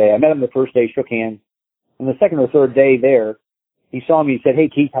the third day. I met him the first day, shook hands. And the second or third day there, he saw me and said, "Hey,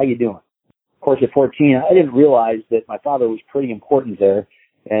 Keith, how you doing?" Of course, at 14, I didn't realize that my father was pretty important there,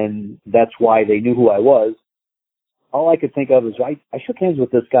 and that's why they knew who I was. All I could think of is I shook hands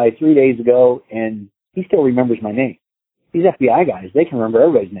with this guy 3 days ago, and he still remembers my name. these FBI guys, they can remember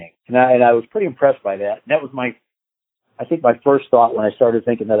everybody's name. And I was pretty impressed by that. And that was I think my first thought when I started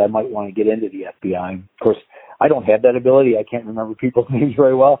thinking that I might want to get into the FBI. Of course, I don't have that ability. I can't remember people's names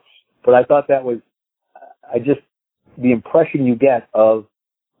very well. But I thought that was, the impression you get of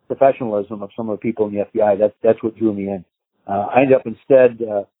professionalism of some of the people in the FBI, that's what drew me in. I ended up instead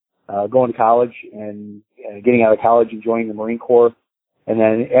going to college and getting out of college and joining the Marine Corps. And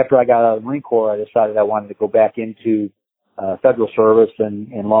then after I got out of the Marine Corps, I decided I wanted to go back into federal service and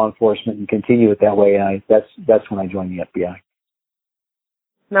law enforcement and continue it that way. And that's when I joined the FBI.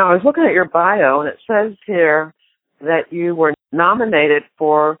 Now, I was looking at your bio, and it says here that you were nominated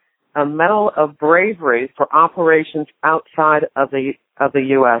for a Medal of Bravery for operations outside of the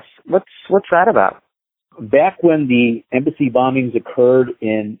U.S. What's that about? Back when the embassy bombings occurred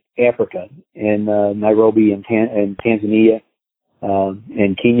in Africa, in Nairobi and Tanzania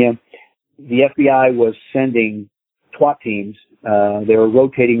and Kenya, the FBI was sending SWAT teams. They were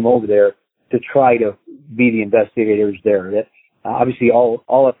rotating them over there to try to be the investigators there. Obviously, all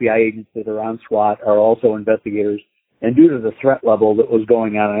FBI agents that are on SWAT are also investigators. And due to the threat level that was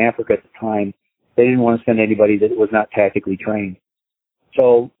going on in Africa at the time, they didn't want to send anybody that was not tactically trained.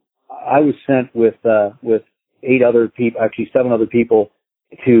 So I was sent with 7 other people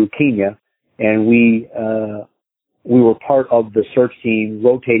to Kenya, and we were part of the search team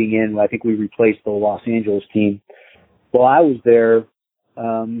rotating in. I think we replaced the Los Angeles team. While I was there,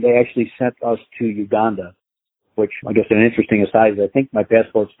 they actually sent us to Uganda, which I guess an interesting aside is I think my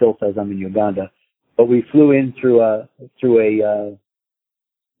passport still says I'm in Uganda. But we flew in through a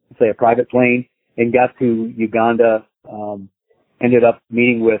private plane and got to Uganda, ended up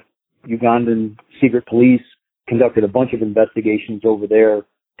meeting with Ugandan secret police, conducted a bunch of investigations over there,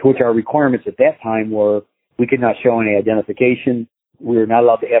 to which our requirements at that time were we could not show any identification. We were not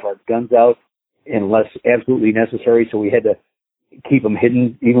allowed to have our guns out unless absolutely necessary, so we had to keep them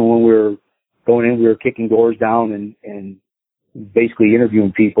hidden. Even when we were going in, we were kicking doors down and basically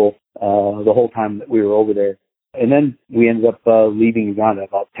interviewing people the whole time that we were over there. And then we ended up leaving Uganda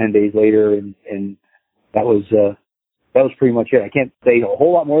about 10 days later, and that was pretty much it. I can't say a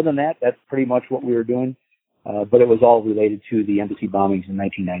whole lot more than that. That's pretty much what we were doing, but it was all related to the embassy bombings in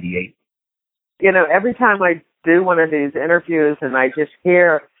 1998. You know, every time I do one of these interviews and I just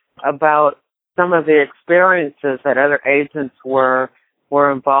hear about some of the experiences that other agents were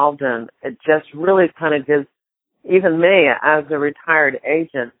involved in, it just really kind of gives even me, as a retired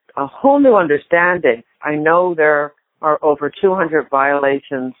agent, a whole new understanding. I know there are over 200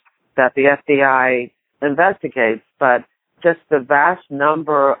 violations that the FBI investigates, but just the vast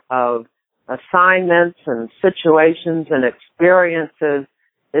number of assignments and situations and experiences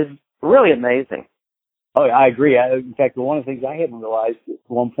is really amazing. Oh, I agree. In fact, one of the things I hadn't realized at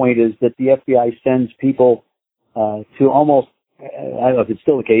one point is that the FBI sends people to almost, I don't know if it's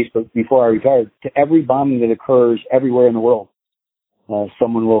still the case, but before I retired, to every bombing that occurs everywhere in the world,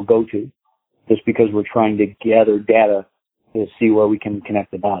 someone will go to, just because we're trying to gather data to see where we can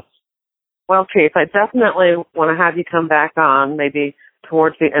connect the dots. Well, Keith, I definitely want to have you come back on maybe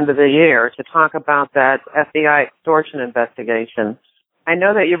towards the end of the year to talk about that FBI extortion investigation. I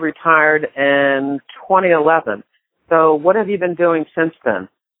know that you retired in 2011. So what have you been doing since then?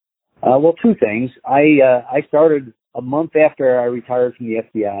 Well, two things. I started a month after I retired from the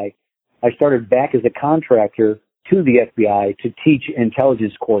FBI. I started back as a contractor to the FBI to teach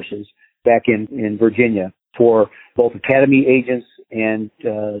intelligence courses back in Virginia for both academy agents and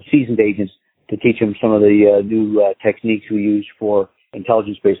seasoned agents, to teach them some of the new techniques we use for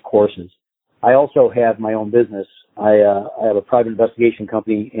intelligence-based courses. I also have my own business. I have a private investigation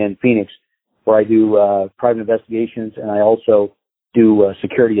company in Phoenix where I do private investigations, and I also do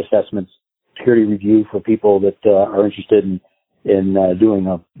security assessments, security review for people that are interested in doing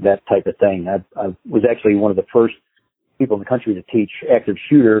that type of thing. I was actually one of the first people in the country to teach active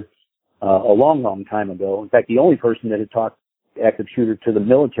shooter a long, long time ago. In fact, the only person that had taught active shooter to the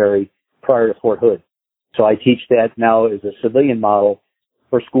military prior to Fort Hood. So I teach that now as a civilian model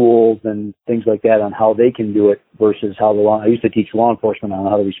for schools and things like that on how they can do it versus how I used to teach law enforcement on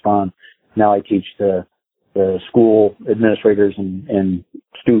how to respond. Now I teach the school administrators and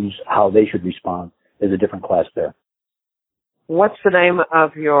students how they should respond. There's a different class there. What's the name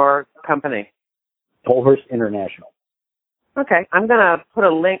of your company? Tolhurst International. Okay. I'm going to put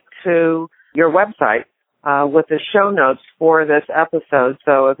a link to your website with the show notes for this episode.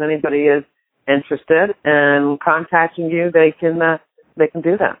 So if anybody is interested in contacting you, they can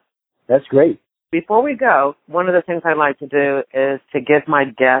do that. That's great. Before we go, one of the things I like to do is to give my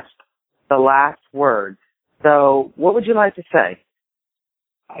guest the last word. So what would you like to say?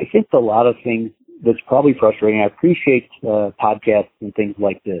 I think a lot of things that's probably frustrating. I appreciate podcasts and things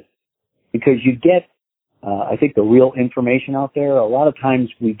like this because you get, I think, the real information out there. A lot of times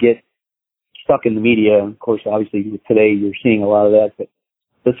we get stuck in the media. Of course, obviously, today you're seeing a lot of that. But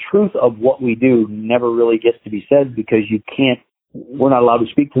the truth of what we do never really gets to be said because we're not allowed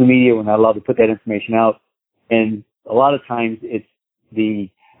to speak to the media. We're not allowed to put that information out. And a lot of times it's the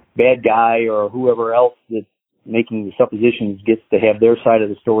bad guy or whoever else that's making the suppositions gets to have their side of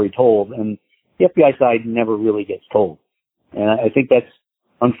the story told. And the FBI side never really gets told. And I think that's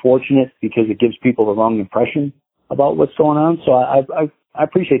unfortunate because it gives people the wrong impression about what's going on. So I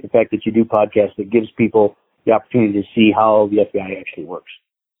appreciate the fact that you do podcasts that gives people the opportunity to see how the FBI actually works.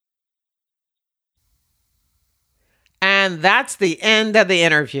 And that's the end of the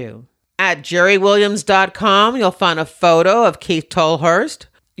interview. At jerrywilliams.com, you'll find a photo of Keith Tolhurst.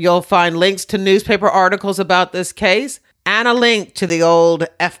 You'll find links to newspaper articles about this case and a link to the old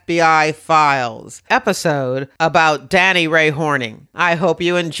FBI Files episode about Danny Ray Horning. I hope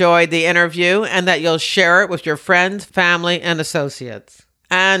you enjoyed the interview and that you'll share it with your friends, family, and associates.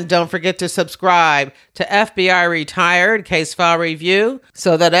 And don't forget to subscribe to FBI Retired Case File Review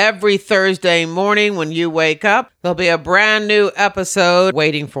so that every Thursday morning when you wake up, there'll be a brand new episode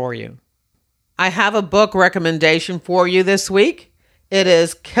waiting for you. I have a book recommendation for you this week. It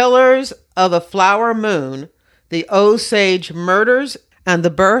is Killers of the Flower Moon, The Osage Murders and the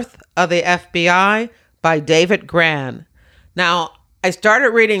Birth of the FBI by David Grann. Now, I started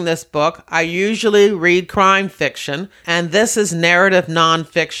reading this book. I usually read crime fiction, and this is narrative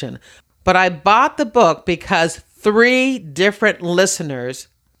nonfiction. But I bought the book because 3 different listeners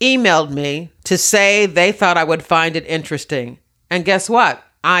emailed me to say they thought I would find it interesting. And guess what?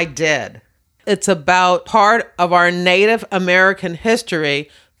 I did. It's about part of our Native American history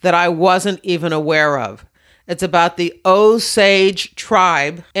that I wasn't even aware of. It's about the Osage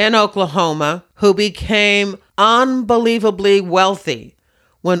tribe in Oklahoma who became unbelievably wealthy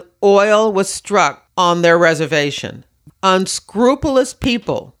when oil was struck on their reservation. Unscrupulous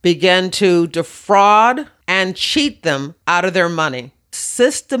people began to defraud and cheat them out of their money,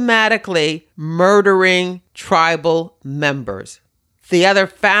 systematically murdering tribal members. The other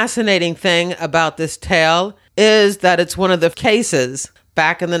fascinating thing about this tale is that it's one of the cases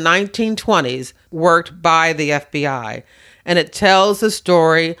back in the 1920s worked by the FBI. And it tells the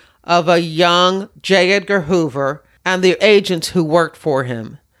story of a young J. Edgar Hoover and the agents who worked for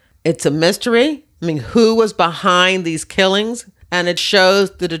him. It's a mystery. Who was behind these killings? And it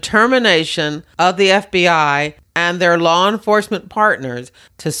shows the determination of the FBI and their law enforcement partners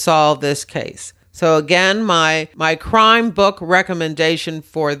to solve this case. So again, my crime book recommendation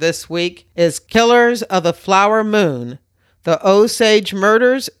for this week is Killers of the Flower Moon, The Osage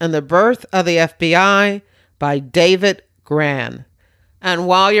Murders and the Birth of the FBI by David Grann. And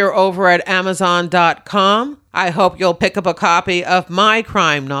while you're over at Amazon.com, I hope you'll pick up a copy of my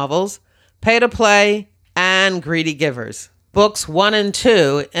crime novels, Pay to Play and Greedy Givers. Books 1 and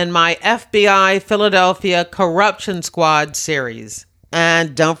 2 in my FBI Philadelphia Corruption Squad series.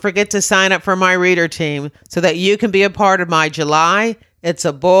 And don't forget to sign up for my reader team so that you can be a part of my July It's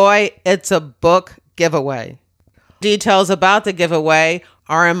a Boy, It's a Book giveaway. Details about the giveaway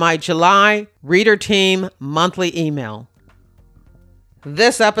are in my July reader team monthly email.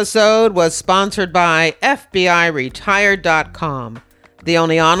 This episode was sponsored by FBIRetired.com, the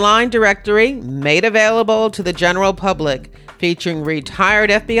only online directory made available to the general public, featuring retired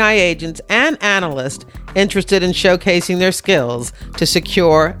FBI agents and analysts interested in showcasing their skills to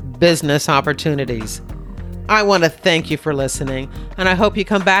secure business opportunities. I want to thank you for listening, and I hope you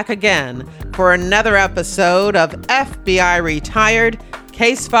come back again for another episode of FBI Retired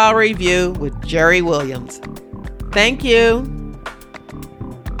Case File Review with Jerry Williams. Thank you.